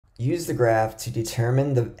Use the graph to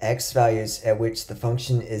determine the x values at which the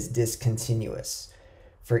function is discontinuous.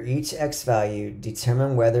 For each x value,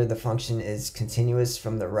 determine whether the function is continuous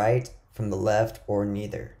from the right, from the left, or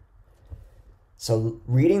neither. So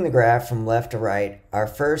reading the graph from left to right, our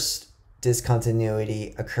first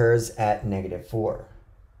discontinuity occurs at -4.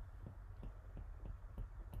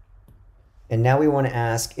 And now we want to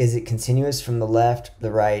ask, is it continuous from the left,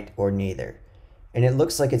 the right, or neither? And it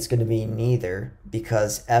looks like it's going to be neither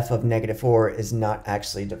because f of -4 is not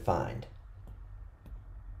actually defined.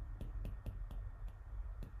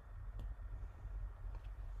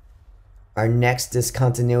 Our next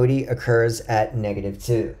discontinuity occurs at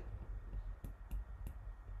 -2.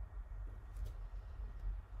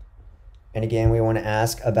 And again, we want to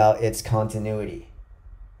ask about its continuity.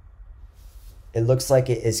 It looks like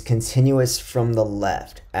it is continuous from the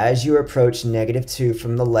left. As you approach -2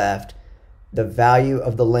 from the left, the value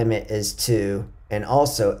of the limit is 2, and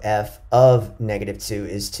also f of -2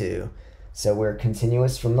 is 2. So we're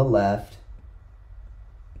continuous from the left,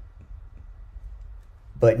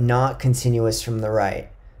 but not continuous from the right.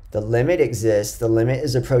 The limit exists, the limit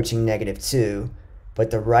is approaching -2,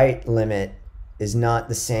 but the right limit is not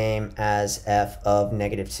the same as f of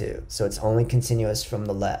 -2. So it's only continuous from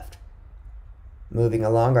the left. Moving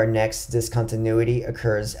along, our next discontinuity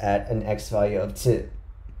occurs at an x value of 2.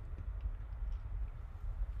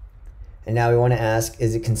 And now we want to ask,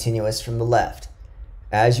 is it continuous from the left?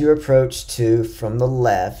 As you approach 2 from the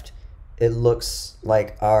left, it looks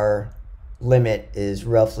like our limit is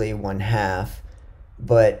roughly 1/2,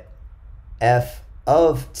 but f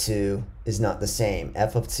of 2 is not the same.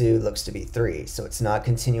 F of 2 looks to be 3, so it's not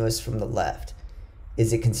continuous from the left.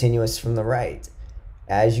 Is it continuous from the right?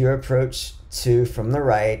 As you approach 2 from the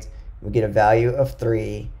right, we get a value of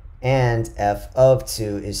 3, and f of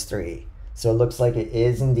 2 is 3. So it looks like it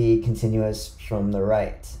is indeed continuous from the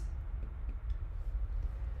right.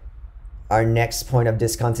 Our next point of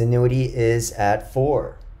discontinuity is at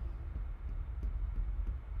 4.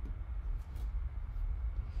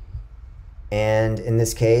 And in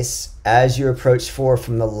this case, as you approach 4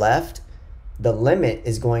 from the left, the limit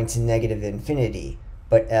is going to -infinity,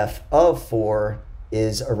 but f of 4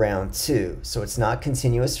 is around 2. So it's not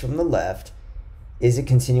continuous from the left. Is it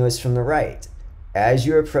continuous from the right? As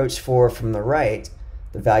you approach 4 from the right,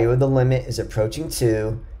 the value of the limit is approaching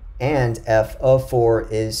 2, and f of 4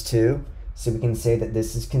 is 2. So we can say that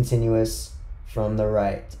this is continuous from the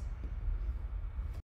right.